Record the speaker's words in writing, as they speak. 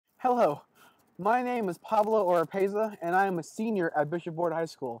Hello, my name is Pablo Oropeza, and I am a senior at Bishop Ward High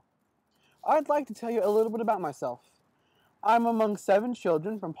School. I'd like to tell you a little bit about myself. I'm among 7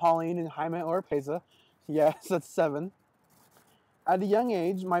 children from Pauline and Jaime Oropeza. Yes, that's 7. At a young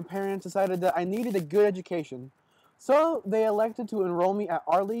age, my parents decided that I needed a good education, so they elected to enroll me at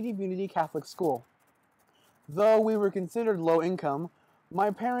Our Lady of Unity Catholic School. Though we were considered low income, my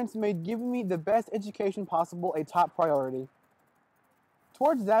parents made giving me the best education possible a top priority.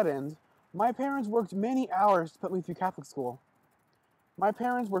 Towards that end, my parents worked many hours to put me through Catholic school. My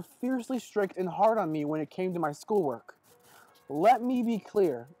parents were fiercely strict and hard on me when it came to my schoolwork. Let me be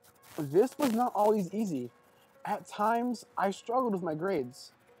clear, this was not always easy. At times, I struggled with my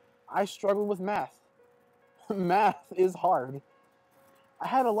grades. I struggled with math. Math is hard. I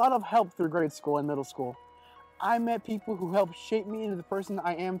had a lot of help through grade school and middle school. I met people who helped shape me into the person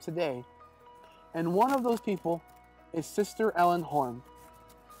I am today. And one of those people is Sister Ellen Horn.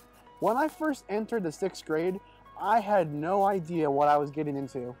 When I first entered the 6th grade, I had no idea what I was getting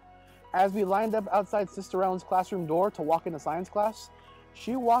into. As we lined up outside Sister Ellen's classroom door to walk into science class,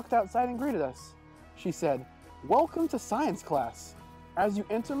 she walked outside and greeted us. She said, "Welcome to science class. As you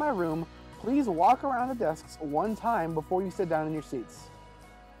enter my room, please walk around the desks one time before you sit down in your seats."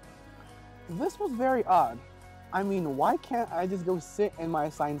 This was very odd. I mean, why can't I just go sit in my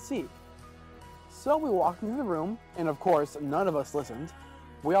assigned seat? So we walked into the room, and of course, none of us listened.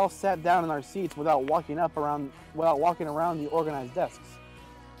 We all sat down in our seats without walking around the organized desks.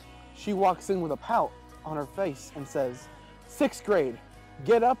 She walks in with a pout on her face and says, "6th grade,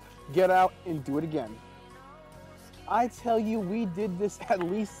 get up, get out, and do it again." I tell you, we did this at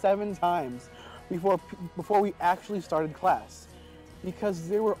least 7 times before we actually started class, because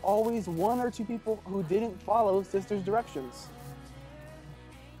there were always 1 or 2 people who didn't follow Sister's directions.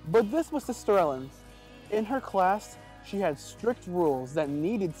 But this was Sister Ellen. In her class, she had strict rules that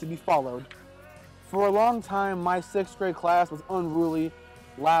needed to be followed. For a long time, my 6th grade class was unruly,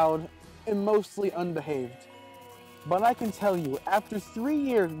 loud, and mostly unbehaved. But I can tell you, after 3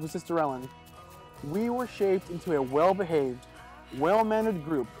 years with Sister Ellen, we were shaped into a well-behaved, well-mannered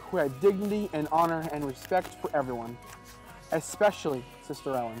group who had dignity and honor and respect for everyone, especially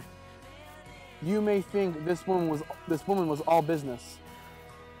Sister Ellen. You may think this woman was all business,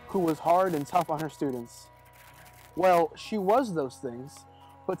 who was hard and tough on her students. Well, she was those things,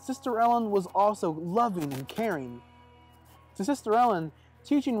 but Sister Ellen was also loving and caring. To Sister Ellen,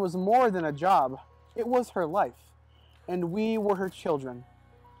 teaching was more than a job, it was her life, and we were her children.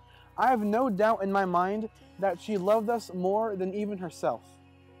 I have no doubt in my mind that she loved us more than even herself.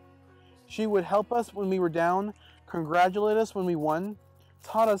 She would help us when we were down, congratulate us when we won,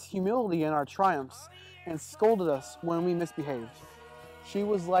 taught us humility in our triumphs, and scolded us when we misbehaved. She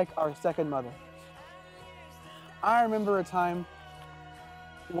was like our second mother. I remember a time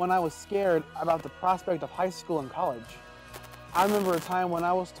when I was scared about the prospect of high school and college. I remember a time when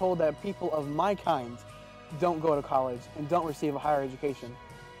I was told that people of my kind don't go to college and don't receive a higher education.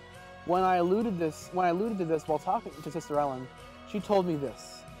 When I alluded to this while talking to Sister Ellen, she told me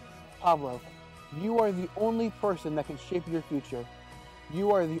this: "Pablo, you are the only person that can shape your future. You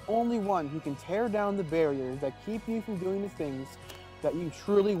are the only one who can tear down the barriers that keep you from doing the things that you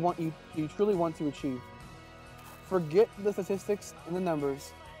truly want to achieve. Forget the statistics and the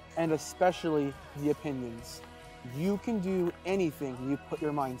numbers, and especially the opinions. You can do anything you put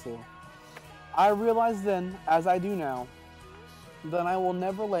your mind to." I realized then, as I do now, that I will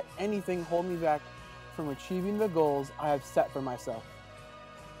never let anything hold me back from achieving the goals I have set for myself.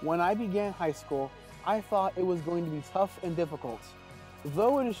 When I began high school, I thought it was going to be tough and difficult.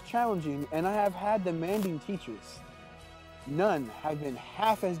 Though it is challenging and I have had demanding teachers, none have been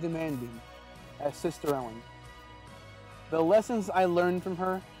half as demanding as Sister Ellen. The lessons I learned from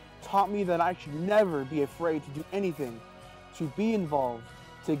her taught me that I should never be afraid to do anything, to be involved,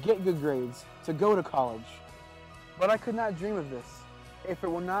 to get good grades, to go to college. But I could not dream of this if it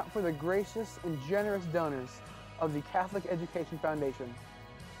were not for the gracious and generous donors of the Catholic Education Foundation.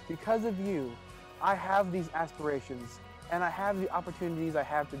 Because of you, I have these aspirations and I have the opportunities I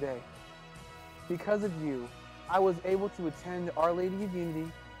have today. Because of you, I was able to attend Our Lady of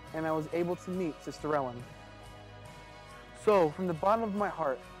Unity and I was able to meet Sister Ellen. So, from the bottom of my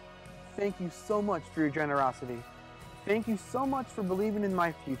heart, thank you so much for your generosity. Thank you so much for believing in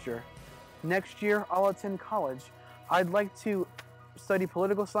my future. Next year, I'll attend college. I'd like to study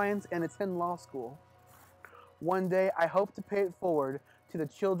political science and attend law school. One day, I hope to pay it forward to the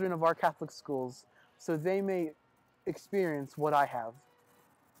children of our Catholic schools so they may experience what I have.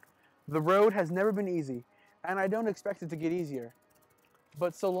 The road has never been easy, and I don't expect it to get easier.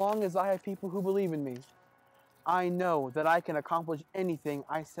 But so long as I have people who believe in me, I know that I can accomplish anything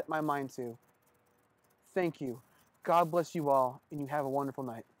I set my mind to. Thank you. God bless you all, and you have a wonderful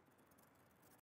night.